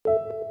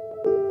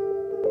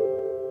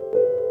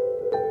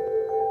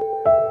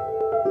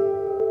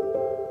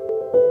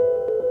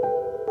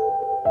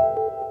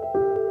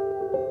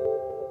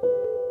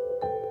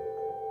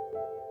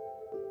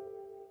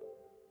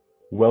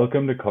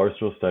Welcome to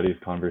Carceral Studies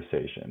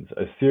Conversations,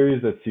 a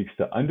series that seeks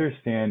to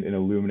understand and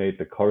illuminate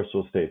the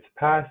carceral state's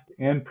past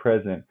and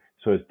present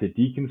so as to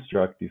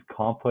deconstruct these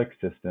complex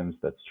systems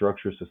that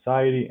structure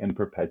society and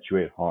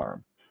perpetuate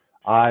harm.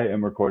 I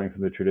am recording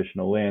from the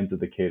traditional lands of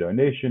the Caddo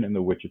Nation and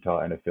the Wichita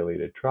and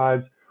affiliated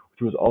tribes,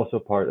 which was also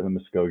part of the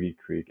Muskogee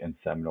Creek and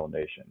Seminole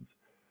Nations.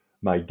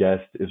 My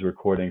guest is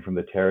recording from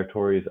the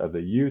territories of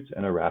the Ute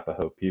and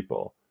Arapaho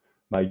people.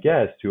 My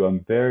guest, who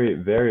I'm very,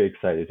 very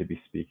excited to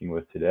be speaking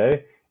with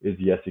today, is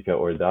Jessica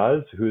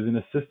Ordaz, who is an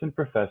assistant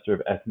professor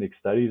of ethnic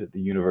studies at the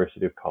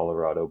University of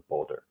Colorado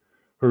Boulder.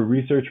 Her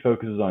research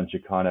focuses on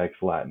Chicanx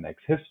Latinx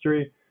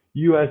history,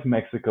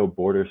 U.S.-Mexico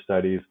border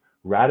studies,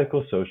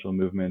 radical social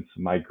movements,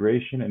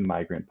 migration and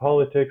migrant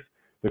politics,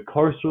 the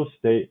carceral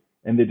state,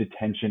 and the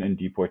detention and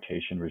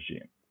deportation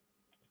regime.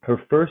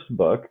 Her first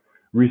book,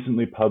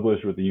 recently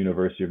published with the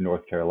University of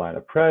North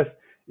Carolina Press,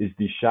 is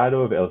The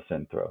Shadow of El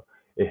Centro,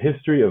 a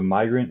history of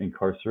migrant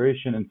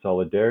incarceration and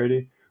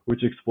solidarity,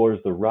 which explores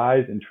the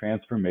rise and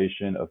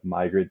transformation of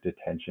migrant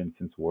detention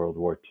since World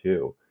War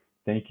II.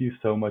 Thank you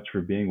so much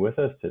for being with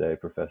us today,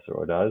 Professor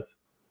Ordaz.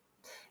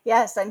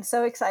 Yes, I'm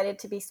so excited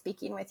to be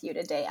speaking with you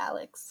today,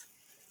 Alex.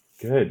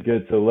 Good,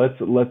 good. So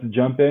let's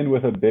jump in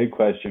with a big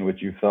question,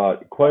 which you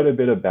thought quite a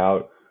bit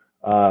about,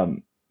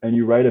 and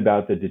you write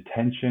about the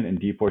detention and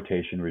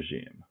deportation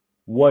regime.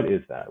 What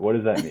is that? What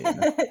does that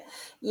mean?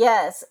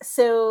 Yes,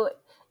 so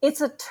it's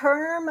a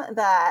term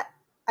that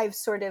I've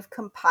sort of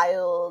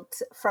compiled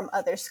from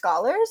other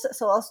scholars.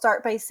 So I'll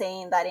start by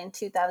saying that in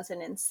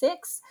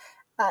 2006,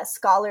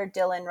 scholar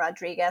Dylan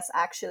Rodriguez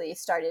actually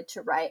started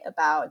to write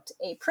about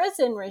a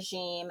prison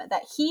regime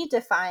that he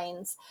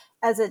defines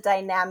as a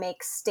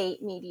dynamic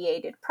state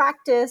mediated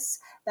practice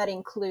that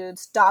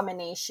includes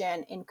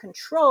domination and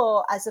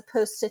control, as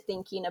opposed to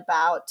thinking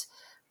about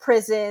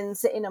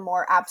prisons in a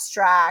more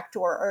abstract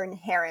or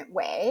inherent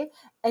way.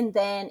 And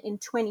then in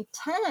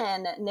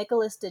 2010,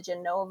 Nicholas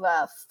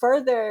DeGenova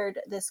furthered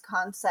this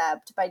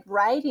concept by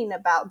writing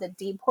about the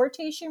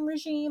deportation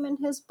regime in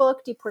his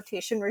book,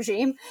 Deportation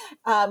Regime,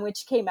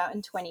 which came out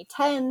in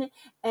 2010,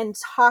 and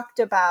talked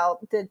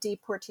about the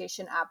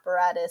deportation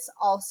apparatus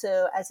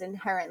also as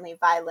inherently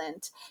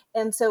violent.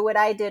 And so what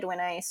I did when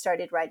I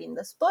started writing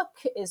this book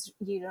is,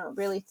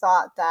 really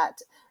thought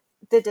that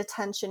the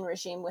detention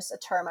regime was a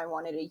term I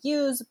wanted to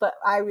use, but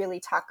I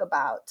really talk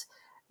about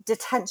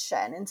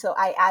detention. And so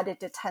I added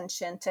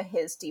detention to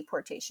his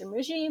deportation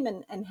regime,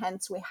 and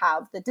hence we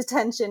have the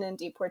detention and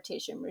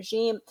deportation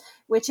regime,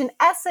 which in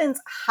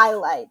essence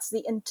highlights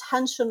the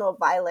intentional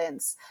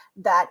violence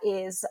that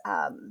is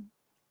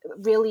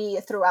really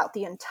throughout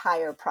the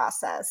entire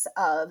process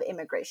of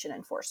immigration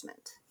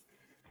enforcement.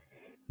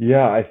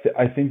 Yeah,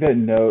 I think that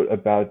note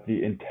about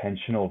the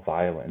intentional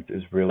violence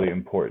is really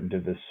important to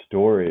this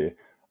story.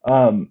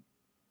 Um,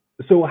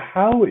 so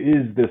how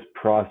is this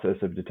process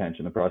of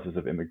detention, the process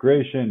of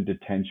immigration,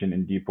 detention,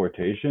 and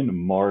deportation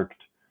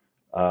marked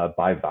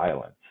by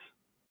violence?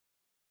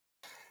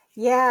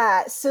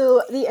 Yeah,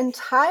 so the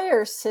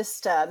entire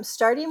system,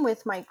 starting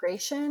with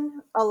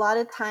migration, a lot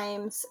of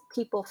times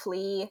people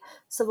flee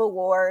civil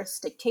wars,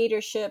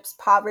 dictatorships,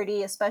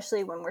 poverty,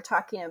 especially when we're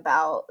talking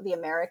about the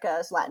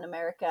Americas, Latin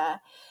America.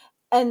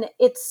 And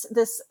it's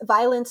this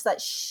violence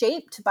that's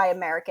shaped by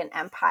American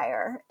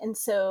empire. And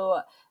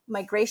so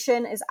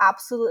migration is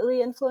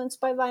absolutely influenced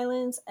by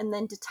violence. And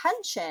then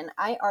detention,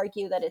 I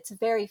argue that its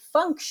very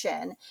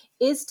function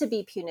is to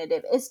be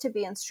punitive, is to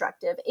be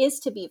instructive, is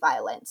to be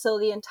violent. So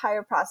the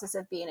entire process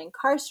of being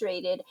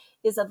incarcerated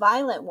is a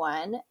violent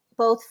one,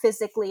 both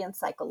physically and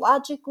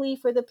psychologically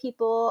for the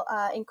people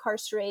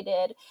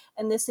incarcerated.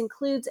 And this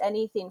includes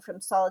anything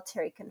from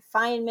solitary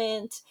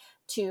confinement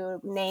to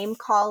name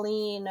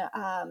calling,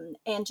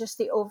 and just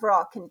the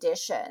overall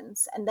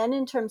conditions. And then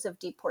in terms of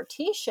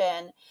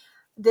deportation,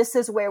 this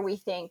is where we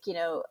think,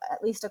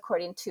 at least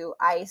according to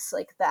ICE,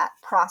 like that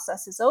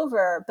process is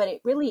over, but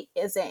it really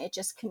isn't. It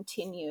just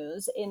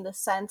continues in the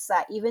sense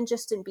that even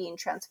just in being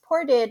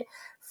transported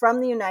from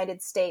the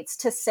United States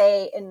to,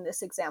 say, in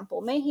this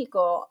example,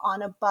 Mexico,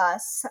 on a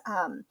bus,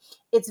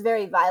 it's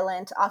very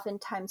violent.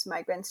 Oftentimes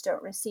migrants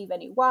don't receive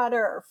any water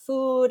or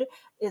food.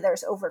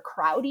 There's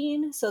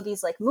overcrowding. So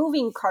these like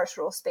moving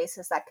carceral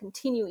spaces that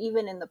continue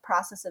even in the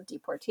process of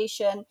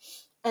deportation.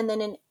 And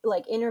then in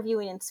like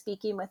interviewing and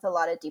speaking with a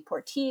lot of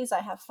deportees, I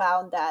have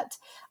found that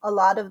a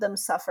lot of them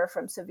suffer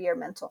from severe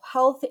mental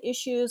health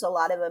issues. A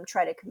lot of them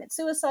try to commit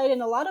suicide,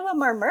 and a lot of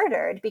them are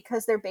murdered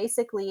because they're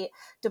basically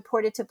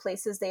deported to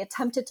places they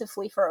attempted to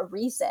flee for a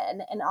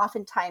reason. And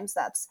oftentimes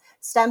that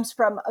stems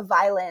from a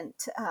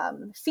violent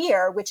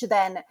fear, which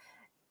then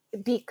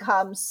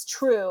becomes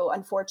true,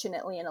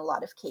 unfortunately, in a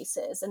lot of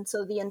cases. And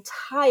so the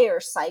entire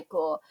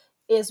cycle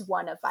is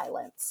one of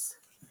violence.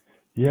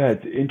 Yeah,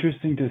 it's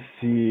interesting to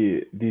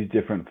see these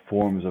different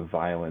forms of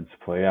violence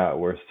play out,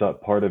 where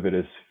part of it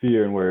is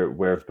fear and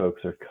where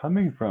folks are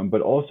coming from,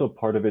 but also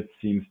part of it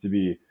seems to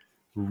be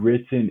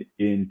written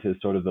into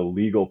sort of the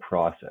legal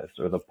process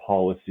or the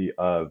policy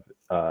of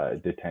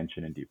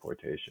detention and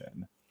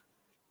deportation.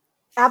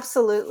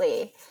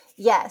 Absolutely.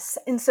 Yes.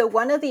 And so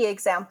one of the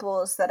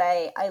examples that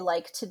I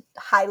like to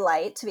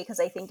highlight because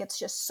I think it's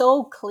just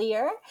so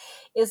clear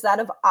is that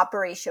of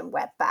Operation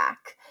Wetback.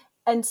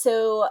 And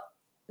so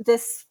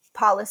this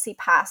policy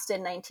passed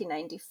in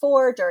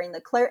 1994 during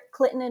the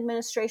Clinton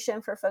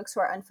administration for folks who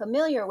are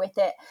unfamiliar with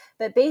it.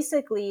 But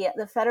basically,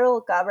 the federal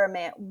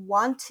government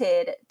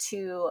wanted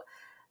to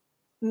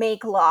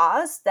make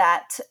laws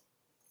that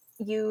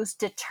use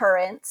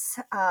deterrence,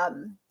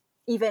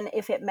 even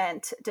if it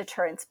meant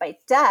deterrence by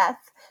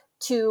death,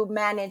 to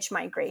manage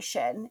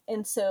migration.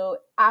 And so,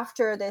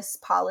 after this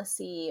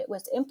policy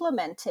was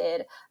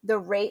implemented, the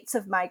rates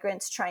of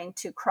migrants trying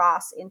to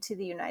cross into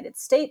the United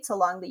States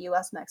along the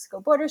US Mexico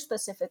border,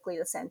 specifically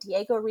the San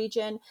Diego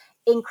region,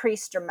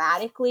 increased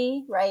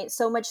dramatically, right?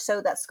 So much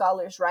so that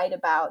scholars write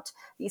about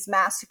these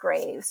mass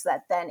graves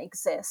that then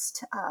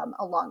exist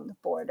along the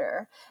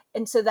border.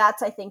 And so,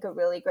 that's, I think, a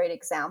really great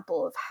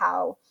example of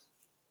how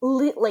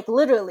like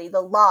literally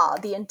the law,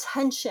 the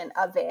intention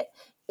of it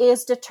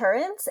is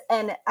deterrence.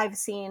 And I've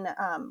seen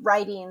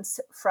writings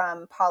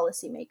from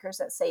policymakers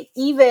that say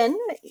even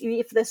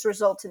if this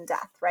results in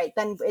death, right,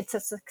 then it's a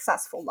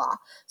successful law.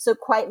 So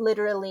quite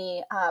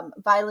literally,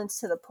 violence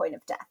to the point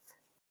of death.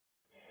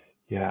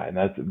 Yeah, and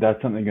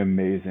that's something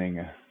amazing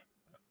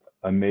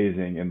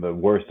in the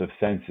worst of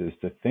senses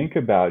to think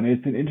about. And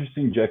it's an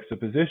interesting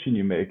juxtaposition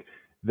you make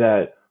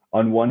that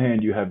on one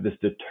hand you have this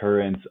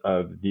deterrence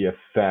of the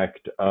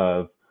effect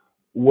of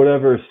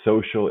whatever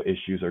social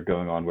issues are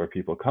going on where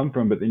people come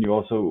from, but then you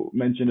also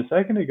mentioned a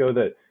second ago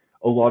that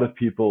a lot of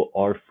people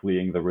are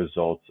fleeing the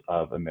results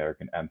of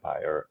American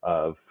empire,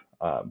 of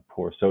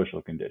poor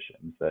social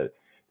conditions, that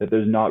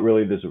there's not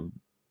really this,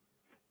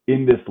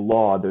 in this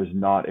law, there's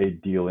not a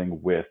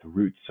dealing with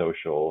root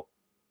social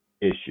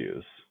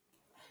issues.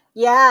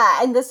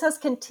 Yeah, and this has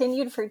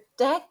continued for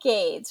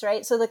decades,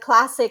 right? So the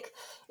classic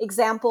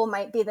example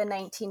might be the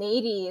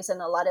 1980s and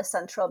a lot of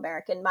Central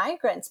American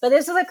migrants, but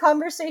this is a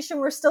conversation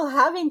we're still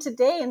having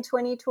today in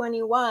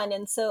 2021.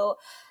 And so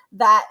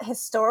that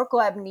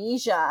historical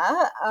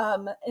amnesia,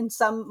 in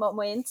some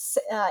moments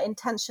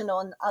intentional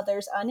and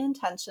others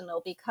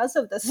unintentional because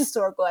of this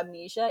historical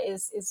amnesia,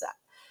 is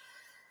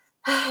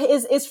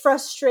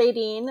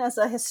frustrating as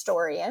a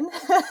historian.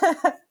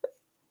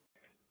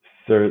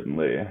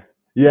 Certainly.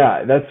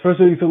 Yeah, that's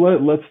frustrating. So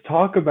let's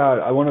talk about,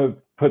 I want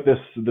to put this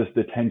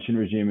detention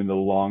regime in the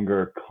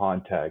longer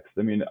context.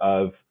 I mean,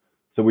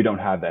 so we don't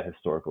have that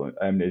historical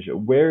amnesia.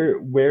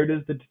 Where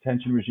does the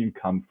detention regime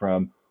come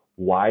from?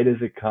 Why does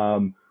it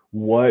come?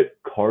 What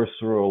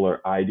carceral or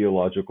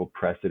ideological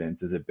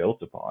precedents is it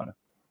built upon?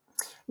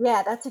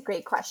 Yeah, that's a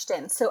great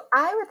question. So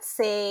I would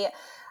say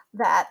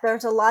that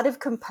there's a lot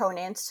of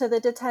components to the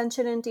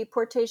detention and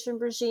deportation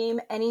regime,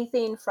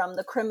 anything from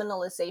the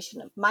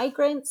criminalization of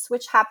migrants,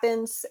 which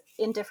happens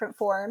in different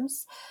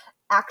forms,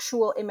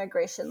 actual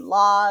immigration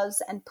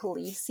laws and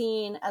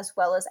policing, as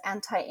well as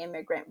anti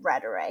immigrant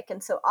rhetoric.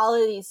 And so all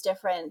of these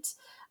different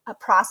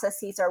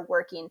processes are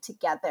working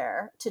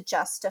together to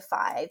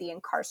justify the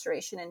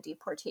incarceration and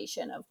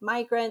deportation of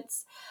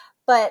migrants.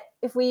 But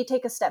if we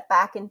take a step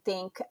back and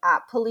think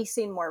at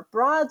policing more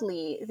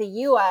broadly, the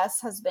US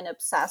has been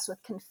obsessed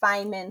with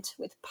confinement,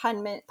 with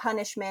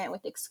punishment,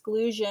 with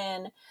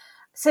exclusion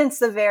since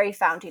the very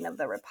founding of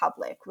the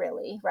republic,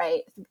 really,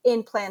 right?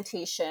 In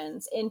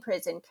plantations, in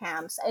prison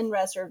camps, in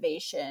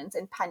reservations,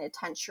 in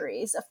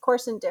penitentiaries, of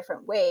course, in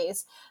different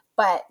ways,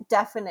 but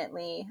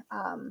definitely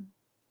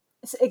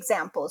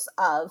examples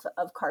of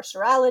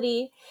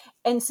carcerality.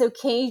 And so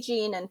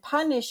caging and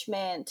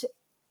punishment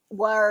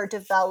were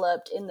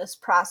developed in this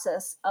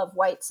process of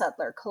white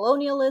settler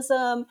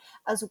colonialism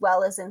as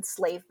well as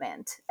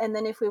enslavement. And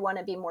then, if we want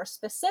to be more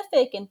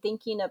specific in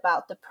thinking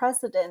about the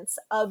precedents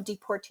of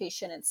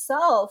deportation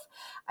itself,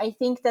 I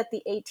think that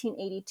the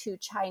 1882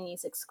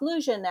 Chinese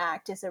Exclusion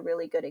Act is a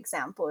really good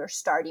example or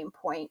starting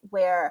point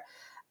where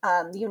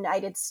the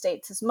United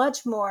States is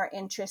much more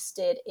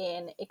interested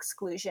in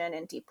exclusion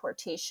and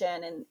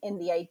deportation and in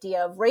the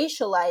idea of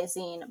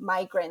racializing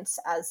migrants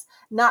as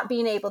not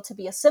being able to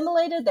be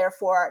assimilated,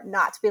 therefore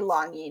not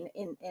belonging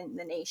in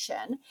the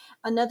nation.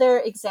 Another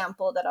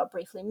example that I'll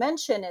briefly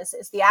mention is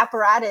the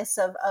apparatus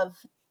of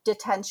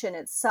detention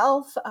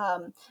itself,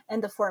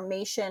 and the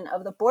formation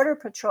of the Border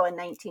Patrol in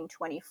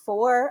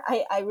 1924.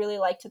 I really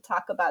like to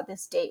talk about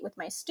this date with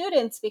my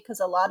students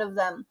because a lot of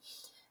them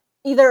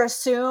either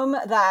assume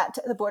that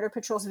the Border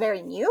Patrol is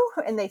very new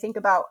and they think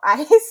about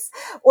ICE,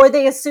 or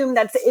they assume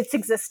that it's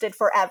existed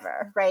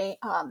forever, right?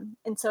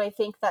 And so I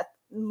think that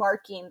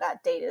marking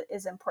that date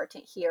is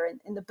important here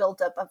in the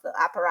buildup of the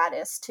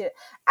apparatus to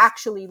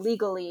actually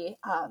legally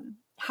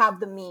have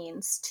the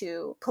means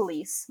to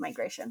police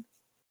migration.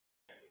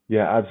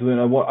 Yeah,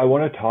 absolutely. And I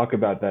want to talk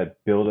about that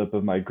buildup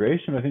of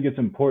migration. I think it's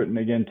important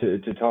again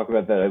to talk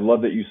about that. I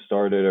love that you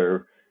started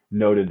or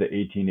noted the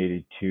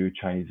 1882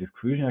 Chinese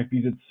Exclusion Act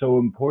because it's so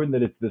important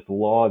that it's this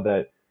law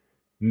that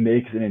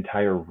makes an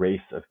entire race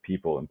of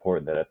people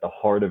important, that at the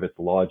heart of its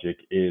logic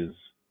is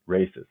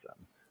racism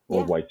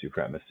or Yeah, white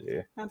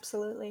supremacy.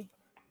 absolutely.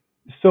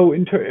 So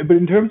but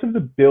in terms of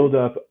the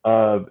buildup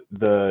of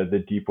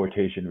the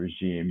deportation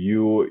regime,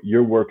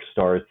 your work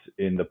starts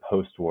in the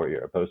post-war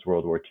era,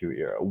 post-World War II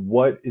era.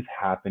 What is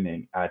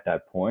happening at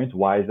that point?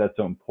 Why is that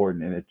so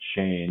important in a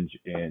change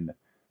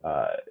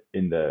uh,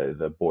 in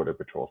the border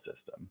patrol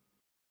system?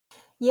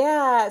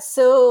 Yeah,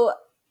 so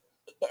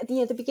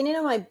the beginning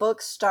of my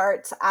book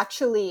starts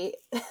actually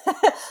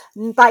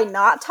by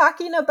not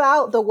talking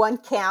about the one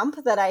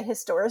camp that I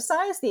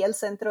historicized, the El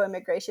Centro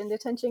Immigration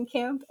Detention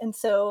Camp. And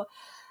so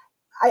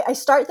I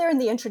start there in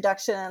the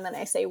introduction, and then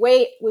I say,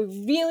 wait, we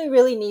really,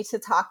 really need to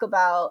talk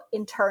about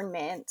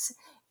internment.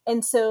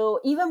 And so,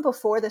 even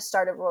before the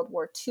start of World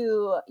War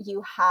II,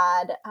 you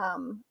had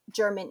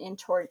German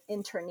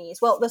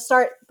internees. Well,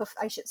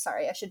 I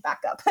should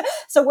back up.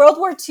 So, World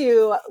War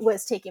II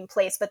was taking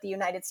place, but the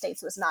United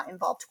States was not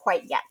involved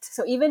quite yet.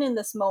 So, even in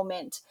this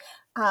moment,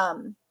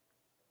 um,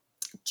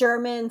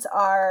 Germans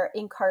are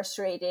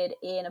incarcerated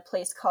in a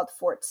place called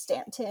Fort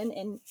Stanton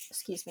in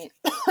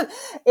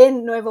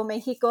Nuevo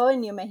Mexico,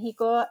 in New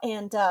Mexico.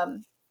 And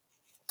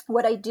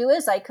what I do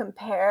is I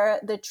compare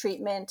the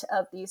treatment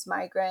of these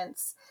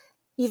migrants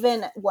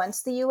even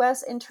once the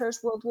US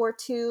enters World War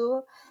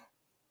II.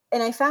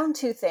 And I found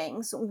two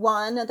things.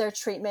 One, their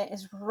treatment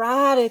is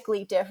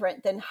radically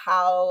different than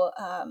how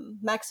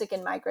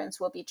Mexican migrants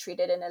will be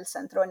treated in El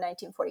Centro in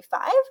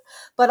 1945,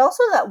 but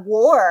also that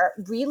war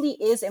really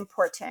is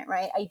important,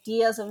 right?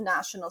 Ideas of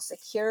national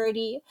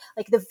security,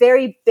 like the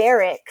very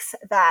barracks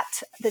that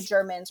the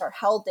Germans are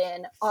held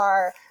in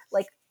are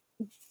like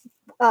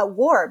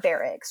war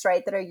barracks,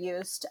 right, that are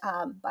used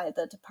by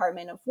the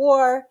Department of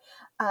War.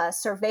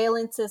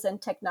 Surveillances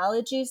and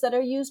technologies that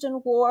are used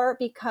in war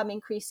become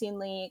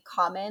increasingly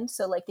common.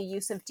 So, like the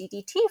use of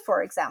DDT,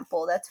 for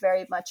example, that's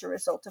very much a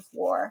result of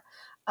war,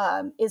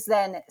 is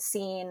then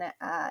seen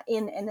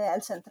in the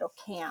El Centro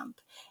camp.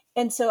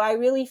 And so I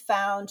really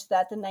found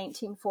that the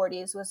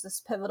 1940s was this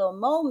pivotal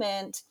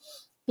moment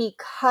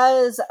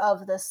because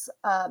of this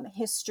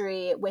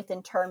history with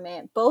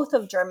internment, both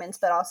of Germans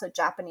but also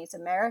Japanese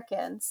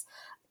Americans,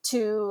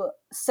 to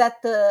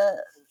set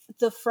the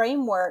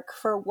framework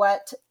for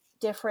what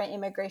different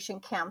immigration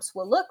camps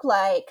will look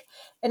like.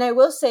 And I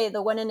will say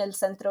the one in El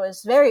Centro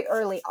is very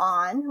early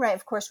on, right?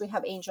 Of course, we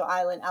have Angel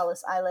Island,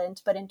 Ellis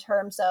Island, but in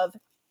terms of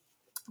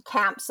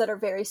camps that are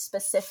very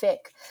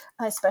specific,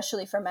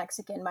 especially for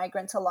Mexican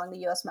migrants along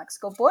the US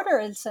Mexico border,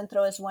 El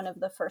Centro is one of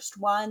the first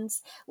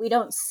ones. We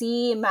don't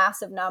see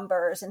massive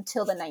numbers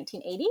until the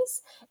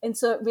 1980s. And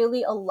so it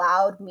really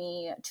allowed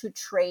me to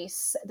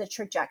trace the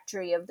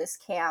trajectory of this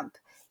camp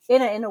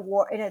in a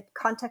war, in a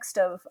context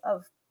of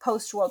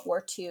post World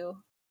War II.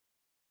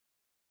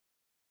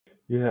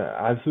 Yeah,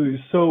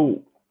 absolutely.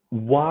 So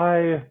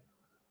why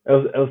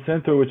El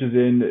Centro, which is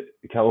in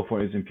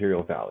California's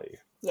Imperial Valley?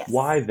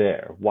 Why Yes.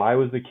 there? Why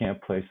was the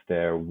camp placed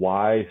there?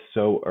 Why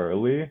so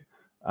early?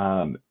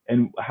 And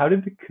how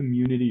did the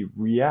community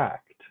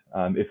react,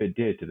 if it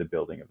did, to the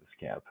building of this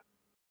camp?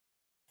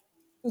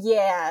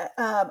 Yeah.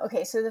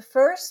 Okay. So the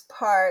first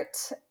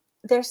part,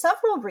 there's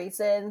several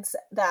reasons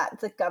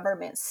that the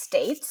government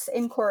states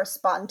in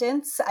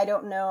correspondence. I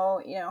don't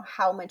know,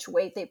 how much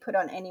weight they put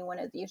on any one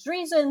of these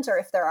reasons or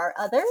if there are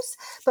others.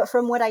 But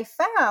from what I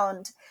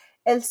found,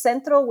 El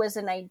Centro was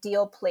an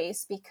ideal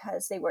place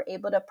because they were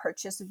able to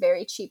purchase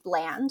very cheap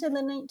land in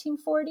the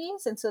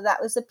 1940s. And so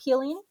that was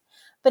appealing,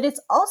 but it's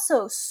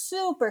also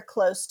super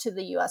close to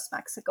the US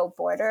Mexico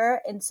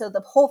border. And so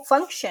the whole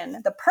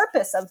function, the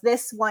purpose of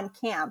this one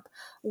camp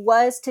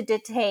was to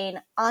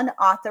detain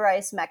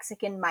unauthorized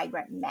Mexican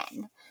migrant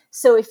men.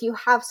 So if you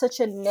have such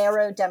a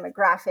narrow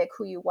demographic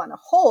who you want to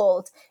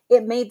hold,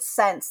 it made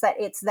sense that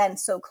it's then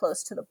so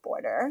close to the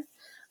border.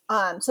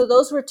 So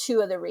those were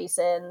two of the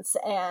reasons.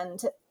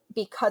 And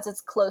because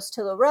it's close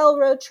to the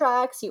railroad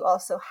tracks, you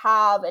also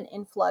have an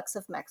influx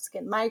of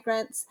Mexican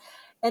migrants.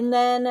 And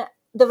then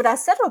the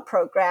Bracero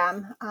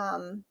program,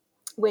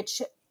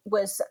 which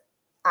was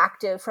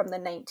active from the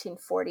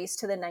 1940s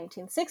to the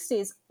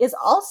 1960s, is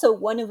also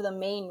one of the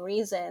main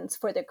reasons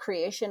for the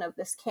creation of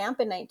this camp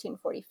in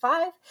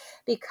 1945,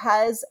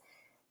 because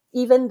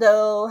even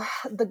though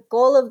the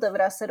goal of the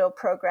Bracero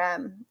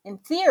program, in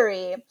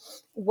theory,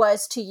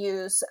 was to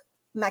use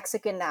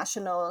Mexican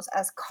nationals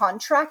as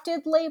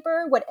contracted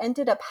labor, what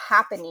ended up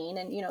happening,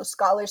 and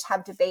scholars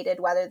have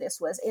debated whether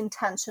this was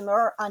intentional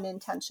or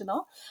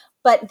unintentional,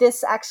 but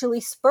this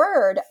actually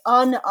spurred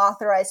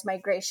unauthorized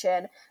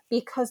migration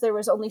because there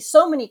was only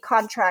so many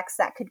contracts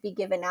that could be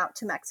given out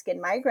to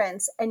Mexican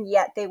migrants, and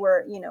yet they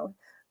were,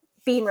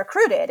 being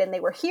recruited, and they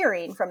were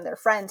hearing from their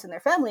friends and their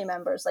family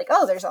members like,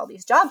 oh, there's all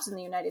these jobs in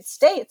the United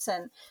States,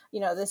 and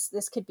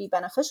this could be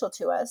beneficial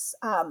to us.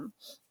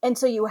 And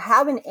so you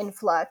have an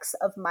influx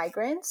of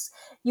migrants.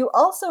 You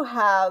also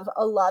have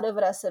a lot of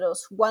braceros,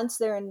 once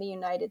they're in the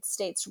United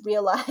States,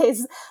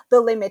 realize the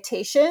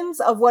limitations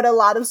of what a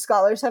lot of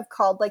scholars have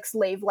called like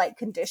slave-like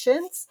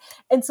conditions.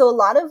 And so a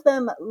lot of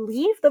them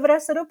leave the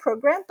bracero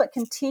program but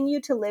continue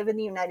to live in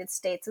the United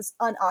States as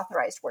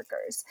unauthorized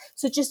workers.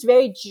 So just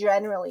very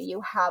generally,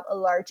 you have a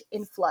large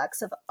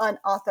influx of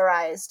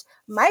unauthorized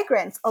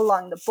migrants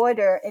along the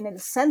border, and El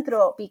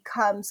Centro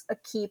becomes a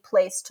key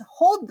place to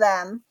hold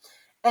them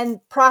and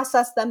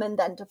process them and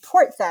then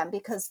deport them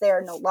because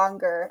they're no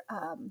longer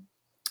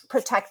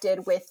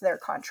protected with their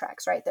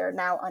contracts, right? They're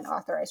now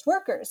unauthorized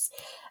workers.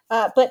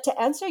 But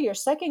to answer your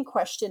second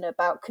question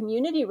about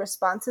community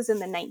responses in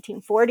the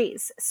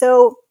 1940s,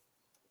 so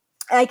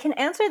I can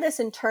answer this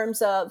in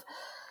terms of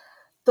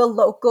the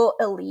local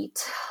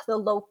elite, the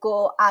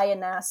local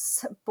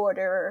INS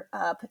border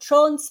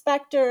patrol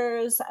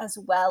inspectors, as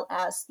well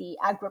as the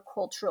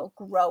agricultural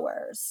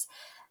growers.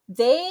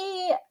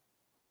 They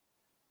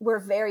were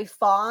very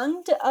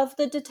fond of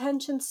the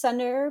detention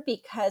center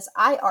because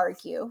I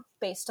argue,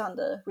 based on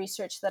the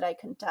research that I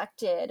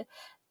conducted,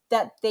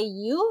 that they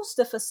used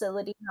the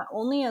facility not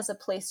only as a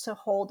place to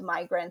hold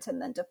migrants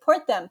and then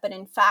deport them, but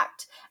in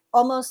fact,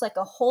 almost like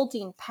a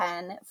holding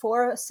pen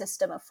for a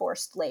system of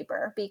forced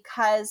labor,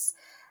 because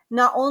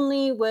not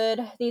only would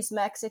these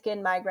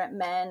Mexican migrant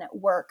men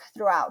work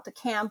throughout the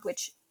camp,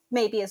 which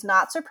maybe is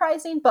not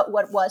surprising, but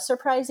what was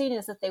surprising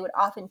is that they would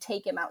often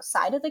take him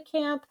outside of the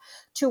camp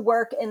to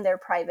work in their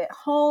private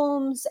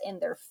homes, in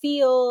their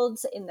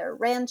fields, in their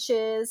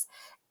ranches,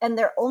 and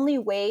their only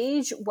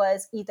wage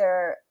was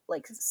either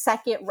like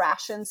second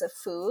rations of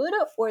food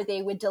or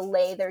they would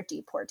delay their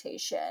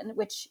deportation,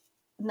 which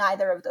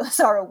neither of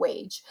those are a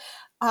wage.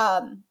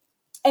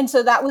 And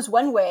so that was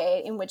one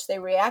way in which they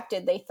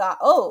reacted. They thought,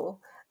 oh,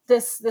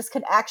 this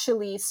could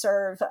actually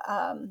serve,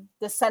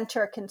 the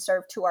center can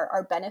serve to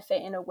our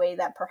benefit in a way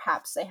that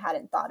perhaps they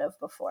hadn't thought of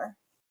before.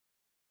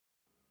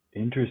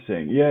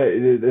 Interesting. Yeah,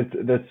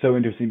 that's so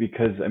interesting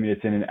because I mean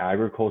it's in an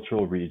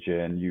agricultural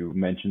region. You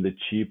mentioned the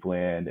cheap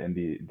land and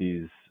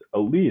these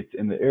elites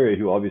in the area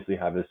who obviously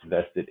have this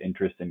vested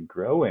interest in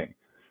growing.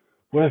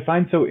 What I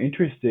find so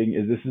interesting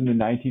is this is in the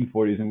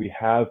 1940s and we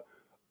have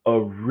a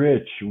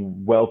rich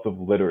wealth of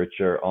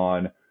literature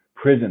on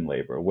prison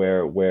labor,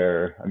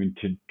 where I mean,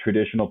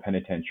 traditional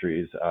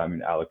penitentiaries. I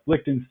mean, Alex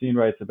Lichtenstein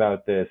writes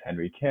about this,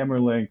 Henry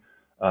Kamerling,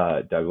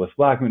 Douglas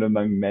Blackman,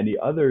 among many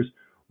others,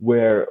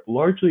 where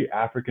largely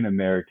African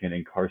American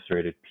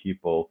incarcerated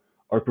people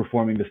are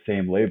performing the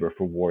same labor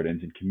for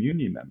wardens and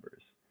community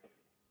members.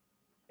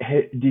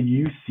 Did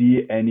you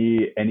see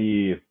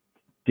any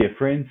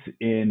difference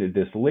in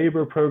this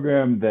labor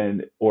program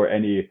than or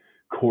any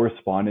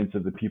correspondence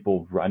of the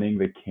people running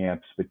the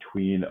camps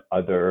between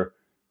other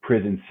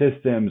prison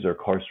systems or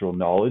carceral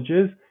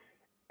knowledges?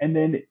 And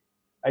then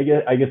I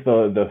guess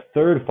the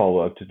third follow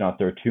up, to not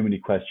throw too many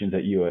questions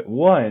at you at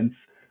once,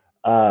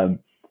 um,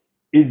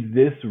 is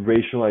this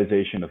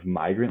racialization of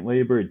migrant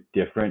labor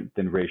different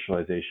than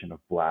racialization of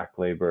black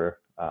labor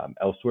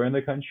elsewhere in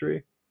the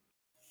country?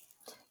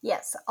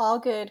 Yes, all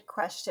good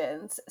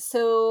questions.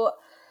 So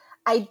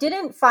I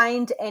didn't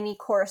find any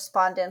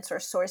correspondence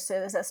or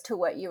sources as to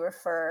what you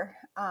refer.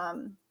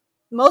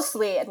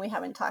 Mostly, and we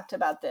haven't talked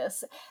about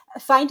this,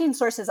 finding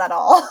sources at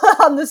all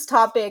on this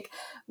topic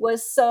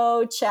was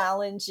so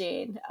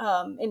challenging.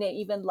 And it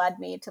even led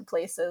me to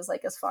places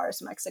like as far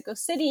as Mexico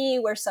City,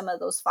 where some of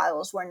those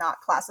files were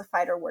not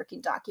classified or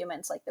working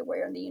documents like they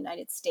were in the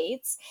United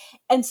States.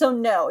 And so,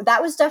 no,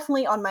 that was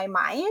definitely on my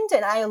mind.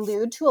 And I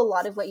allude to a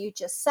lot of what you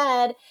just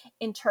said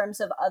in terms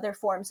of other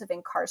forms of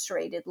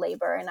incarcerated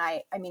labor. And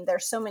I mean,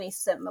 there's so many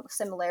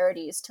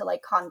similarities to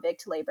like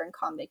convict labor and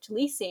convict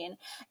leasing.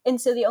 And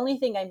so the only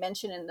thing I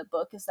mention in the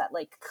book is that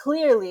like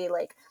clearly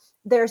like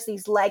there's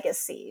these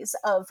legacies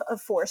of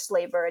forced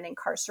labor and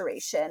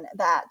incarceration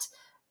that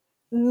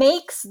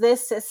makes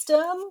this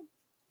system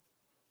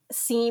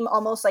seem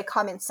almost like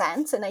common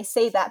sense. And I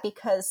say that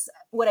because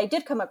what I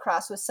did come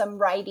across was some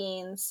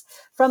writings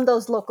from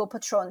those local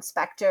patrol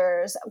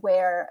inspectors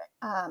where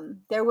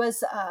there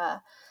was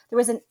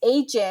an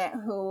agent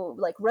who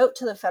like wrote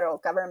to the federal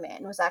government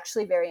and was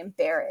actually very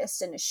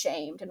embarrassed and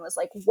ashamed and was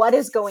like, what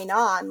is going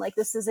on? Like,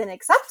 this isn't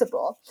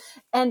acceptable.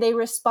 And they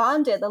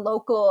responded, the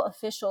local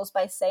officials,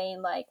 by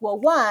saying like, well,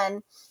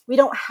 one, we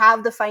don't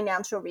have the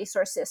financial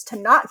resources to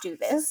not do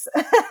this.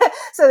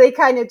 So they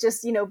kind of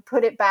just,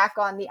 put it back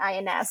on the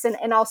INS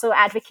and also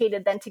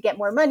advocated then to get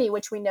more money,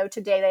 which we know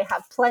today they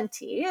have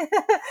plenty.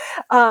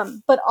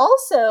 But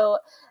also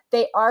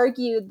they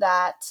argued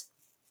that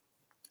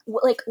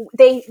like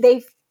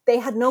they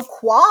had no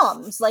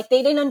qualms, like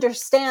they didn't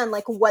understand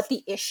like what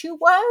the issue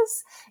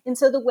was. And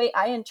so the way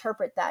I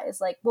interpret that is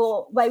like,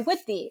 well, why would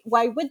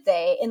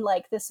they in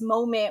like this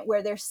moment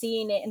where they're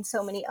seeing it in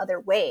so many other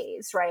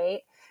ways,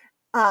 right?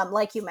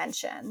 Like you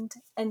mentioned.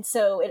 And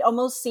so it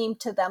almost seemed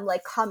to them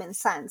like common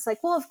sense,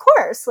 like, well, of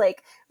course,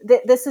 like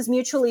this is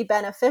mutually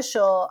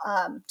beneficial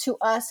to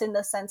us in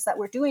the sense that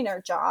we're doing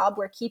our job,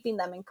 we're keeping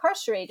them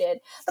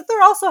incarcerated, but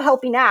they're also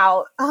helping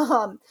out.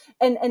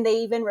 And they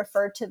even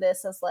referred to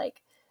this as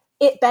like,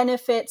 it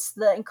benefits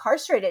the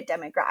incarcerated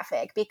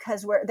demographic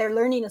because they're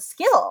learning a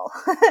skill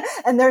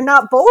and they're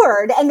not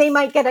bored and they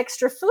might get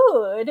extra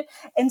food.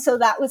 And so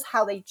that was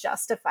how they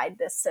justified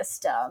this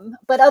system.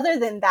 But other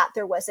than that,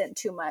 there wasn't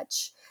too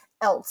much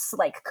else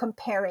like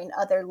comparing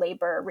other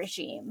labor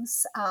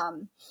regimes.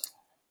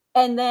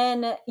 And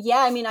then, yeah,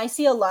 I mean, I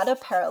see a lot of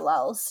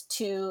parallels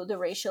to the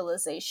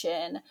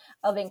racialization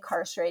of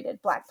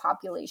incarcerated Black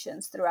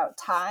populations throughout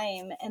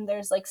time. And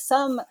there's like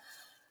some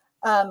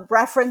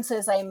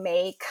references I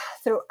make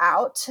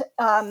throughout.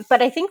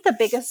 But I think the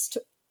biggest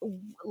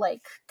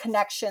like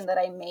connection that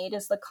I made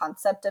is the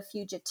concept of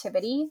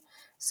fugitivity.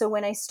 So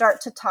when I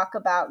start to talk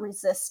about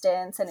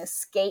resistance and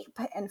escape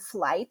and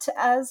flight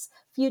as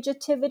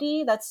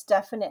fugitivity, that's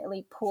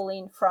definitely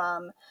pulling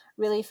from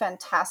really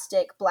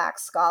fantastic Black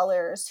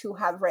scholars who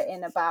have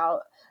written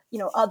about,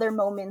 other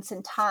moments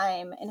in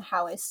time and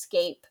how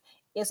escape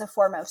is a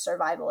form of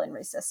survival and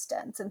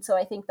resistance. And so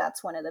I think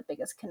that's one of the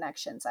biggest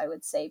connections I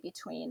would say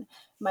between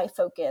my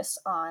focus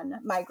on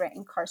migrant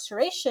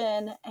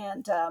incarceration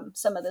and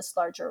some of this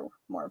larger,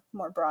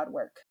 more broad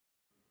work.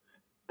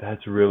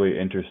 That's really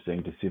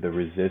interesting to see the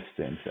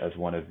resistance as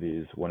one of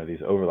these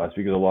overlaps,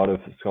 because a lot of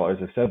scholars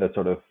have said that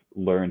sort of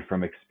learned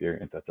from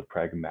experience. That's a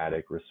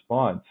pragmatic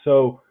response.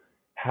 So,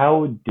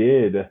 how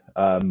did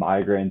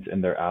migrants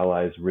and their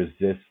allies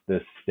resist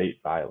this state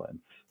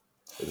violence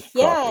or this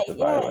Yeah, process of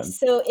yeah. violence?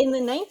 So in the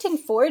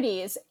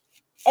 1940s,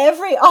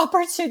 every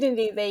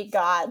opportunity they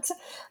got,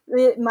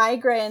 the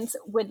migrants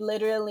would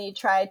literally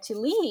try to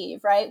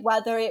leave, right?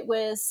 Whether it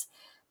was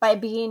by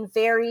being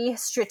very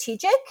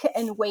strategic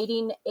and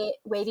waiting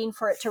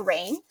for it to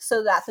rain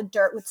so that the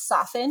dirt would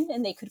soften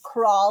and they could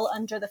crawl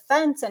under the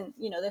fence. And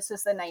this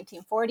was the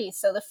 1940s,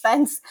 so the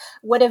fence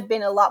would have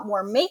been a lot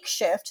more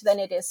makeshift than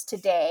it is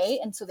today,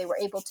 and so they were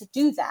able to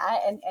do that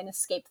and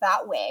escape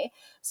that way.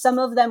 Some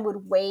of them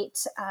would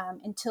wait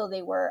until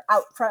they were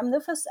out from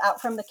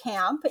the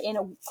camp in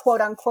a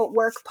quote unquote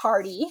work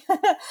party,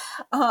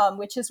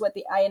 which is what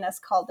the INS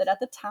called it at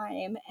the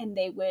time, and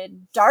they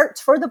would dart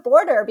for the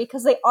border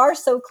because they are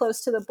so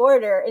close to the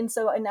border, and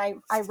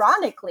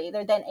ironically,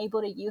 they're then able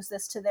to use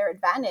this to their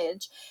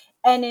advantage.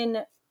 And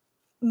in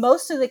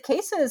most of the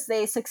cases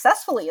they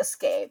successfully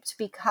escaped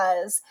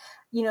because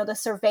the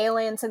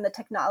surveillance and the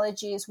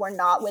technologies were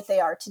not what they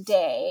are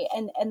today,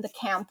 and the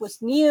camp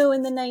was new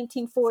in the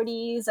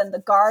 1940s, and the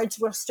guards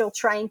were still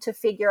trying to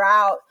figure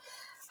out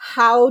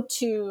how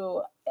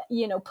to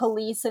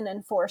police and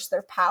enforce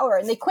their power,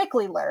 and they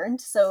quickly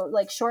learned. So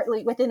like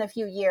shortly, within a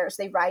few years,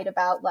 they write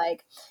about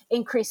like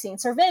increasing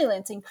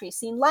surveillance,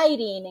 increasing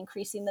lighting,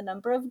 increasing the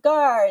number of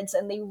guards,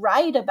 and they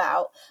write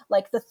about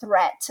like the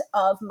threat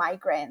of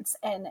migrants,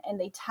 and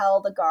they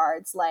tell the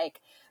guards like,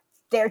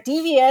 they're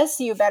devious,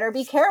 you better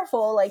be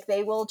careful, like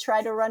they will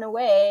try to run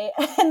away.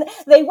 And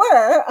they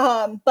were,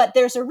 but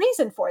there's a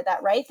reason for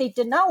that, right? They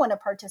did not want to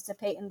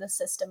participate in the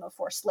system of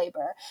forced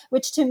labor,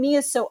 which to me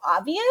is so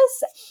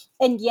obvious.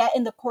 And yet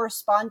in the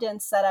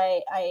correspondence that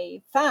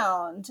I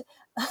found,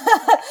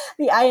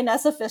 the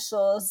INS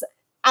officials,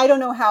 I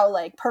don't know how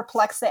like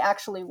perplexed they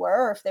actually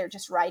were, or if they're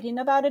just writing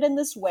about it in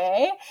this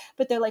way,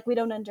 but they're like, we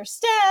don't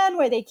understand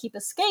why they keep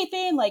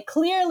escaping. Like,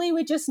 clearly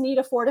we just need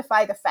to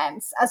fortify the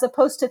fence, as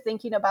opposed to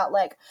thinking about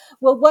like,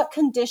 well, what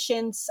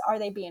conditions are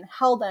they being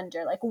held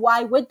under? Like,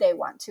 why would they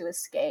want to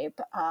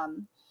escape?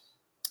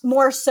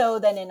 More so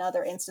than in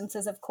other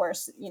instances, of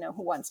course,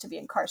 who wants to be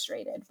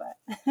incarcerated, but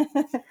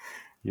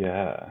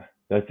Yeah,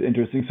 that's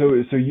interesting.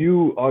 So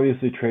you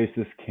obviously traced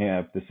this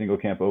camp, the single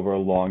camp, over a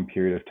long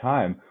period of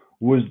time.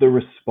 Was the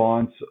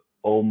response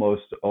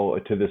almost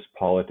to this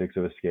politics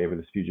of escape or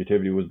this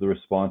fugitivity? Was the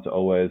response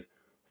always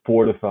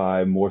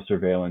fortify, more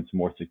surveillance,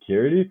 more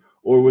security,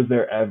 or was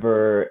there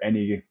ever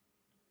any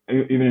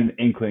even an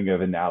inkling of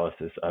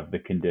analysis of the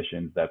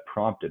conditions that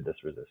prompted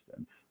this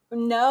resistance?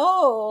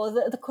 No,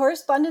 the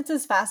correspondence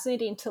is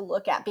fascinating to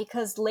look at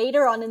because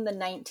later on in the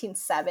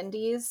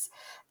 1970s,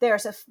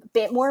 there's a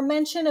bit more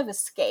mention of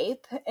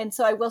escape. And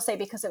so I will say,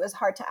 because it was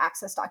hard to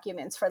access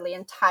documents for the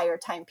entire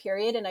time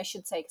period, and I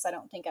should say, because I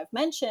don't think I've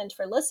mentioned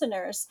for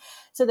listeners,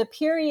 so the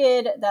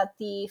period that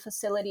the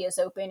facility is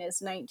open is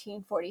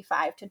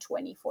 1945 to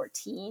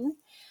 2014.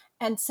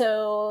 And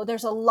so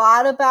there's a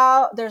lot of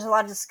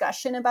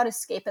discussion about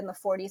escape in the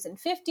 40s and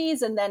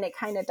 50s, and then it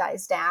kind of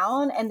dies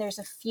down, and there's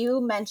a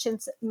few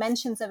mentions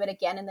of it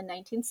again in the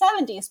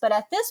 1970s. But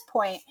at this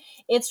point,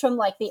 it's from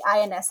like the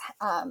INS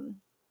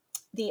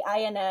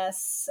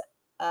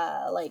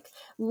like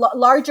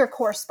larger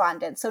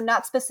correspondence, so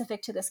not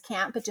specific to this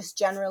camp, but just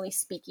generally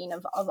speaking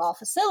of all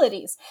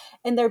facilities.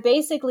 And they're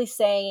basically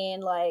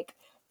saying like,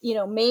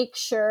 make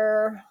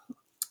sure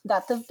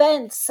that the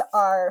vents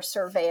are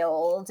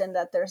surveilled and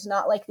that there's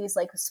not like these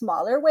like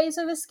smaller ways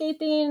of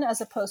escaping as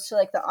opposed to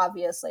like the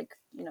obvious like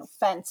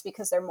fence,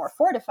 because they're more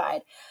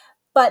fortified.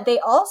 But they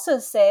also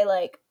say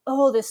like,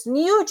 oh, this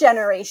new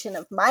generation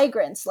of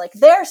migrants, like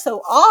they're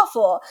so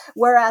awful,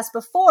 whereas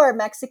before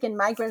Mexican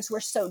migrants were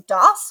so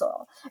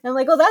docile. And I'm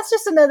like, oh, that's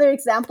just another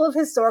example of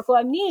historical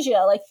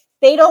amnesia. Like,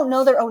 they don't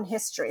know their own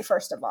history,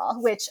 first of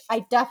all, which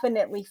I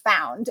definitely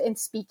found in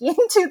speaking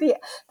to the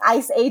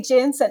ICE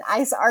agents and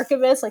ICE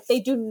archivists. Like,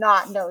 they do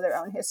not know their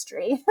own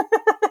history.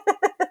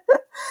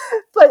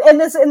 But then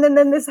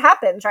this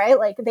happens, right?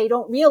 Like, they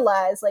don't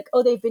realize like,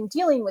 oh, they've been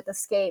dealing with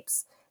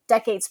escapes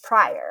decades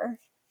prior.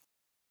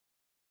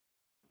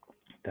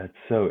 That's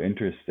so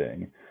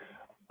interesting.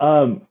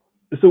 Um,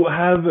 So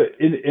have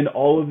in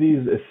all of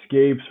these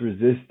escapes,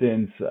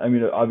 resistance, I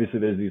mean, obviously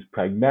there's these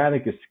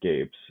pragmatic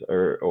escapes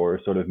or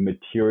sort of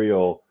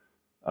material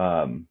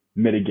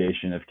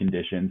mitigation of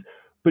conditions,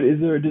 but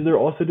does there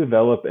also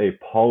develop a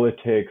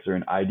politics or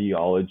an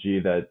ideology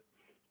that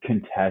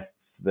contests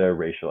the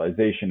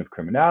racialization of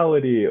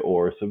criminality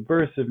or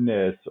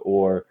subversiveness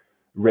or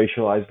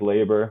racialized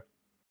labor?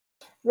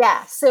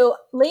 Yeah, so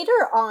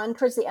later on,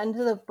 towards the end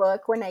of the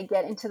book, when I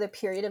get into the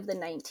period of the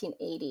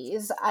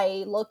 1980s,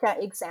 I look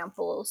at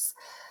examples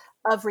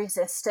of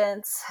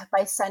resistance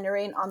by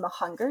centering on the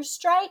hunger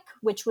strike,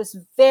 which was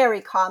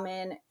very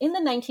common in the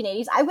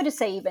 1980s. I would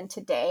say even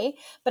today,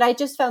 but I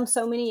just found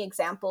so many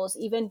examples,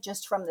 even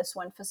just from this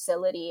one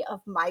facility, of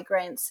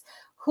migrants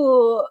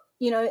who,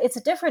 it's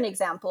a different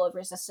example of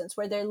resistance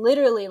where they're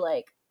literally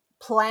like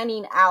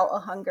planning out a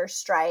hunger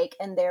strike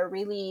and they're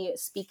really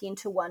speaking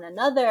to one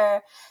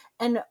another.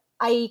 And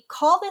I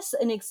call this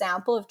an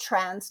example of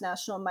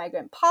transnational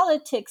migrant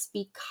politics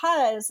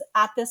because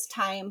at this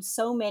time,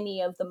 so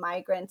many of the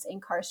migrants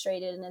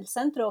incarcerated in El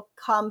Centro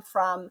come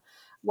from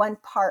one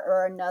part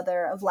or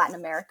another of Latin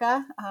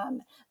America.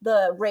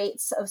 The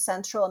rates of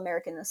Central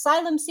American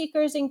asylum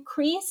seekers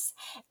increase.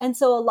 And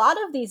so a lot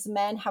of these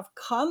men have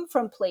come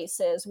from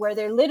places where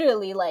they're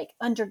literally like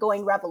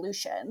undergoing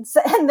revolutions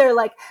and they're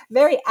like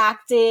very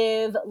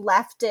active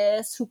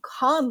leftists who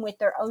come with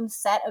their own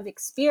set of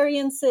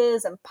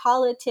experiences and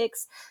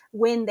politics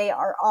when they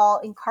are all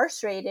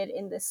incarcerated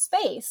in this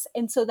space.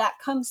 And so that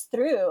comes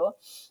through.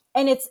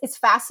 And it's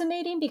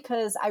fascinating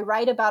because I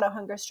write about a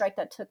hunger strike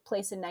that took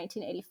place in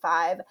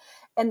 1985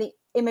 and the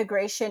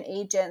immigration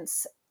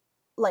agents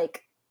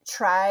like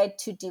tried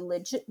to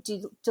delegitimize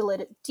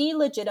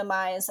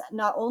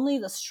not only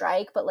the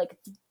strike but like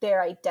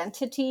their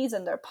identities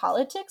and their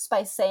politics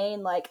by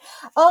saying like,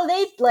 oh,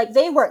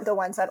 they weren't the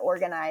ones that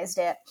organized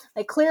it.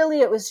 Like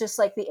clearly it was just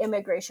like the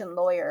immigration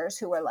lawyers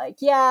who were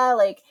like, yeah,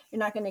 like you're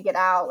not going to get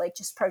out, like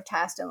just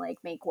protest and like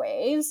make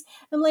waves.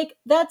 I'm like,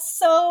 that's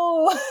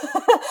so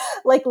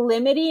like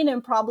limiting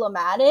and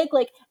problematic.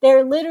 Like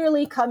they're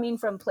literally coming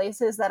from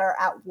places that are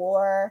at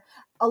war.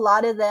 A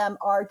lot of them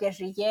are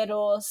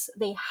guerrilleros.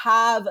 They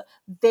have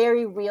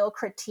very real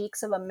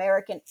critiques of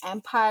American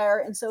empire.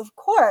 And so, of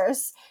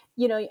course,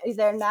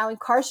 they're now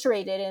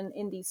incarcerated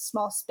in these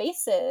small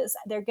spaces.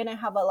 They're going to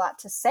have a lot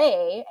to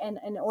say and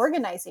an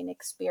organizing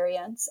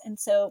experience. And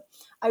so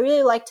I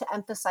really like to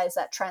emphasize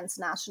that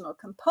transnational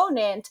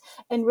component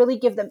and really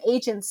give them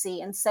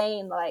agency and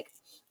saying like,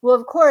 well,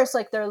 of course,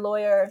 like their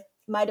lawyer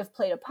might have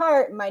played a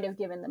part, might have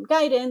given them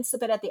guidance,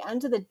 but at the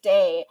end of the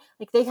day,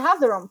 like they have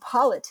their own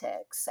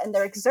politics and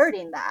they're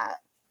exerting that.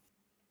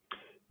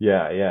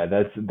 Yeah,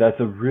 yeah, that's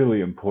a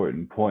really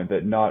important point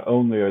that not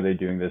only are they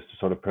doing this to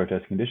sort of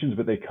protest conditions,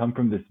 but they come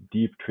from this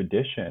deep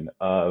tradition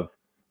of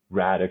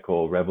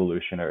radical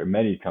revolutionary.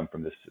 Many come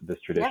from this Yeah.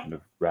 tradition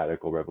of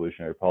radical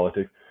revolutionary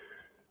politics.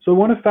 So I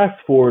want to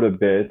fast forward a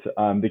bit.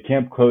 The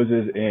camp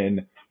closes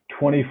in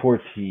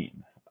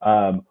 2014.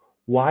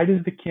 Why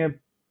does the camp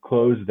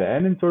close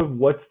then, and sort of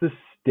what's the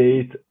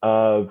state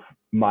of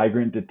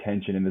migrant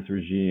detention in this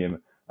regime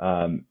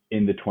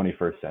in the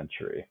 21st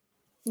century?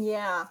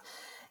 Yeah.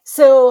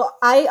 So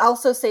I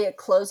also say it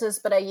closes,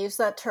 but I use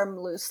that term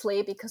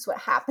loosely because what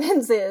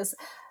happens is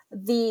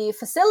the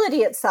facility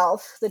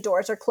itself, the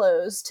doors are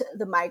closed,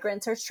 the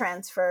migrants are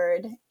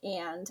transferred,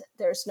 and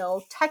there's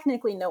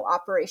technically no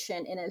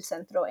operation in El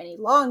Centro any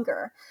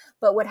longer.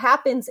 But what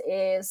happens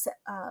is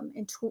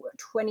in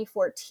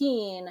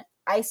 2014,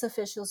 ICE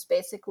officials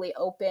basically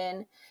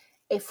open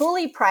a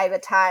fully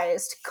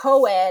privatized,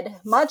 co-ed,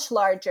 much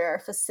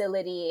larger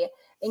facility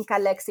in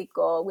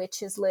Calexico,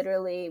 which is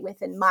literally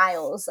within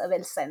miles of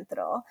El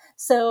Centro.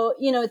 So,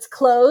 it's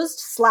closed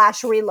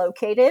slash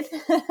relocated.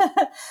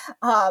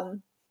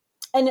 um,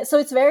 and so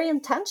it's very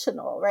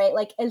intentional, right?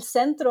 Like El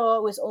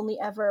Centro was only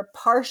ever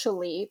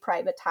partially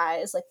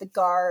privatized, like the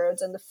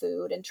guards and the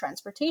food and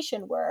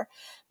transportation were,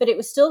 but it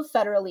was still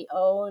federally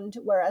owned.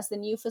 Whereas the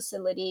new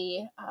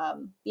facility,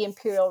 the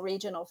Imperial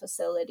Regional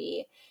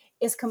Facility,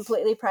 is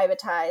completely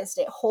privatized.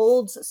 It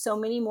holds so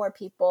many more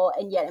people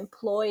and yet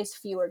employs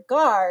fewer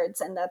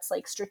guards. And that's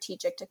like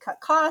strategic to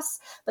cut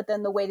costs. But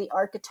then the way the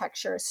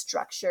architecture is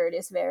structured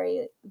is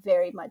very,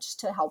 very much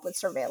to help with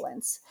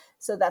surveillance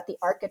so that the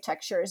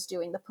architecture is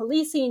doing the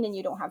policing and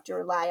you don't have to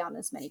rely on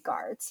as many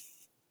guards.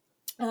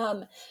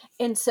 Um,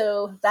 and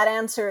so that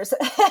answers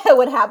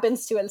what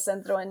happens to El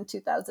Centro in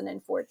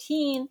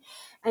 2014.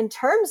 In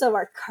terms of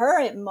our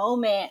current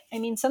moment, I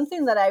mean,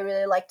 something that I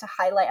really like to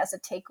highlight as a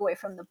takeaway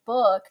from the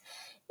book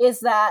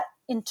is that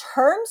in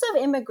terms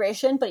of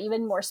immigration, but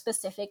even more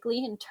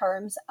specifically in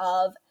terms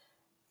of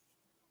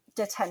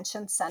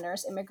detention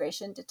centers,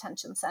 immigration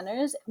detention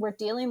centers, we're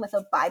dealing with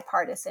a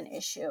bipartisan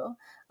issue.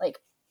 Like,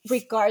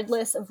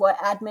 regardless of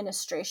what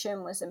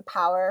administration was in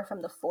power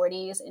from the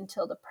 40s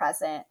until the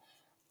present,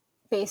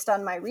 based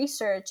on my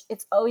research,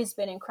 it's always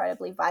been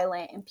incredibly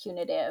violent and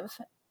punitive.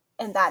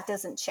 and that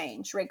doesn't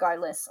change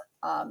regardless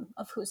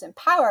of who's in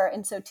power.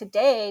 And so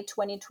today,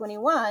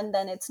 2021,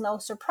 then it's no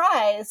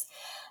surprise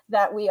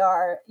that we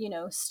are,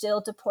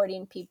 still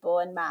deporting people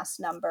in mass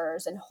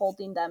numbers and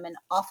holding them in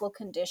awful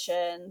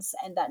conditions,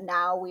 and that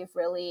now we've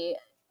really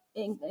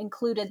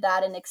included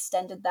that and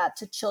extended that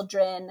to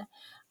children,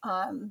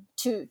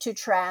 to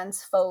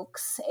trans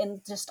folks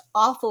in just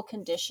awful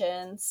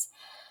conditions.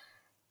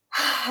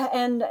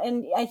 And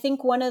I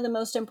think one of the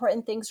most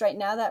important things right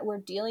now that we're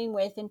dealing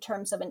with in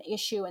terms of an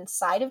issue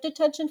inside of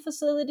detention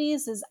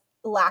facilities is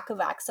lack of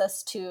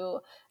access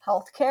to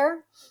healthcare.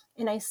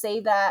 And I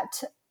say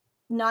that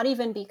not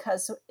even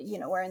because,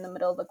 we're in the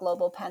middle of a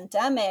global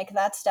pandemic.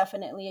 That's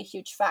definitely a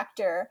huge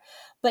factor.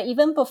 But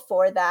even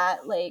before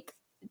that, like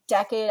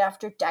decade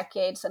after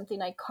decade,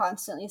 something I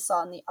constantly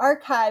saw in the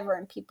archive or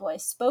in people I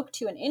spoke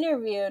to and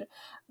interviewed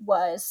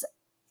was,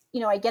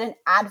 I get an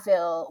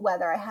Advil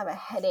whether I have a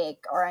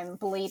headache or I'm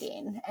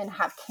bleeding and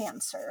have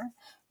cancer,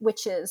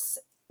 which is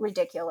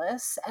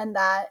ridiculous. And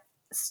that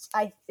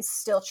is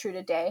still true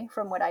today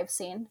from what I've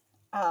seen.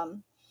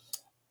 And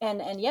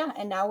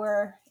now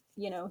we're,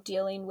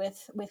 dealing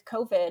with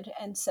COVID.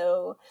 And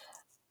so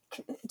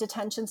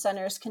detention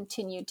centers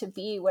continue to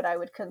be what I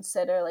would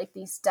consider like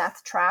these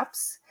death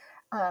traps.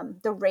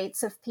 The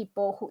rates of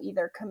people who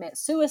either commit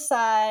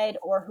suicide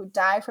or who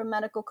die from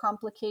medical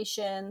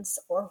complications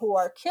or who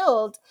are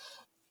killed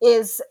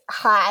is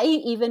high,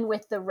 even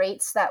with the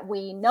rates that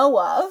we know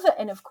of.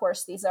 And of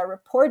course, these are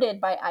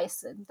reported by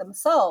ICE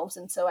themselves.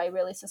 And so I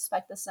really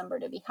suspect this number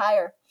to be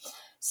higher.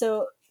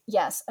 So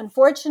yes,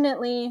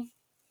 unfortunately,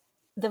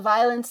 the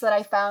violence that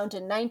I found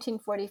in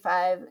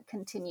 1945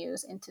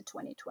 continues into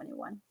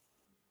 2021.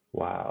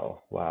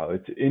 Wow.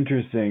 It's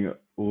interesting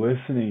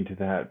listening to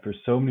that for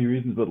so many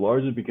reasons, but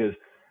largely because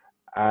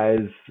as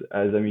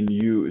I mean,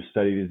 you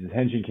study these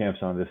detention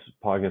camps on this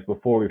podcast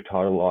before. We've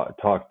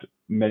talked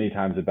many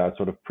times about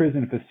sort of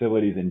prison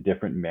facilities and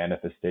different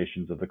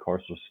manifestations of the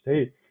carceral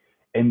state.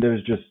 And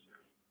there's just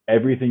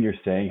everything you're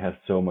saying has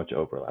so much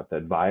overlap,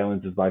 that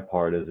violence is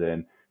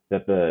bipartisan,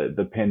 that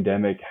the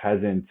pandemic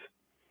hasn't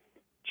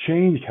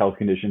changed health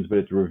conditions, but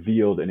it's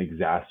revealed and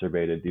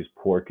exacerbated these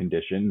poor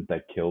conditions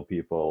that kill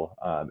people,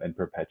 and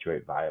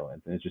perpetuate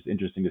violence. And it's just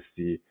interesting to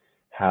see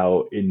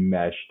how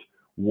enmeshed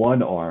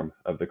one arm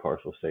of the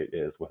carceral state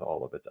is with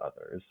all of its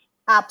others.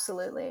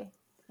 Absolutely.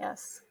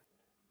 Yes.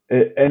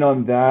 And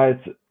on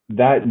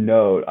that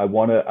note, I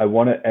want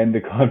to end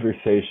the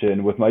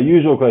conversation with my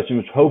usual question,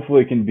 which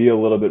hopefully can be a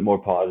little bit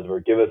more positive or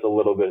give us a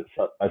little bit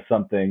of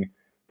something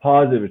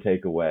positive to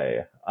take away.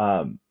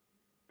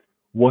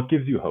 What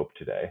gives you hope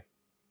today?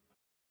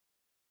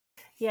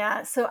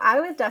 Yeah, so I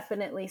would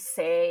definitely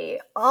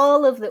say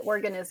all of the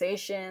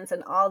organizations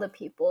and all the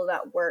people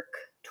that work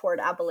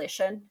toward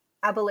abolition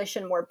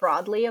more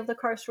broadly of the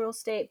carceral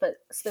state, but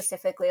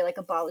specifically like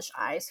Abolish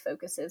ICE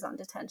focuses on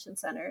detention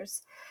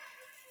centers.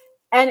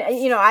 And,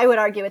 I would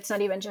argue it's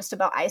not even just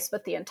about ICE,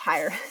 but the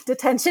entire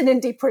detention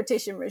and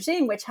deportation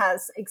regime, which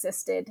has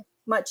existed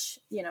much,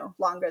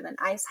 longer than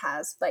ICE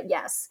has. But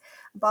yes,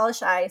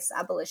 Abolish ICE,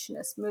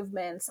 abolitionist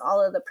movements,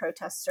 all of the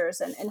protesters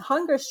and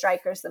hunger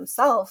strikers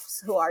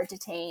themselves who are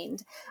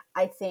detained,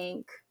 I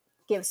think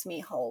gives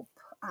me hope.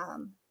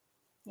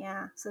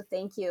 So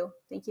thank you.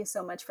 Thank you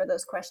so much for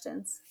those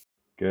questions.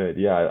 Good.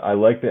 Yeah, I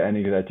like the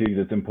ending of that too,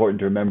 because it's important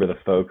to remember the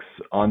folks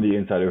on the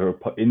inside who are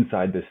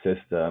inside the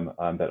system,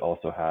 that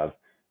also have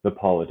the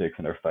politics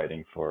and are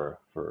fighting for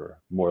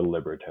more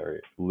liberationist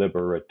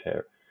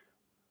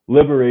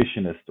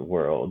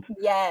world.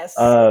 Yes.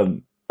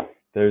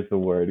 There's the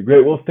word.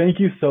 Great. Well, thank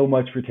you so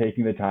much for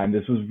taking the time.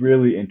 This was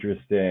really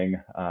interesting,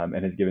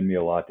 and has given me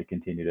a lot to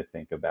continue to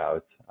think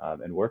about,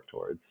 and work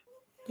towards.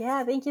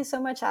 Yeah, thank you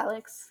so much,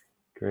 Alex.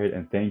 Great.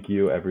 And thank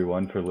you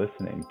everyone for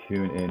listening.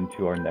 Tune in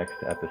to our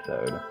next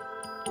episode.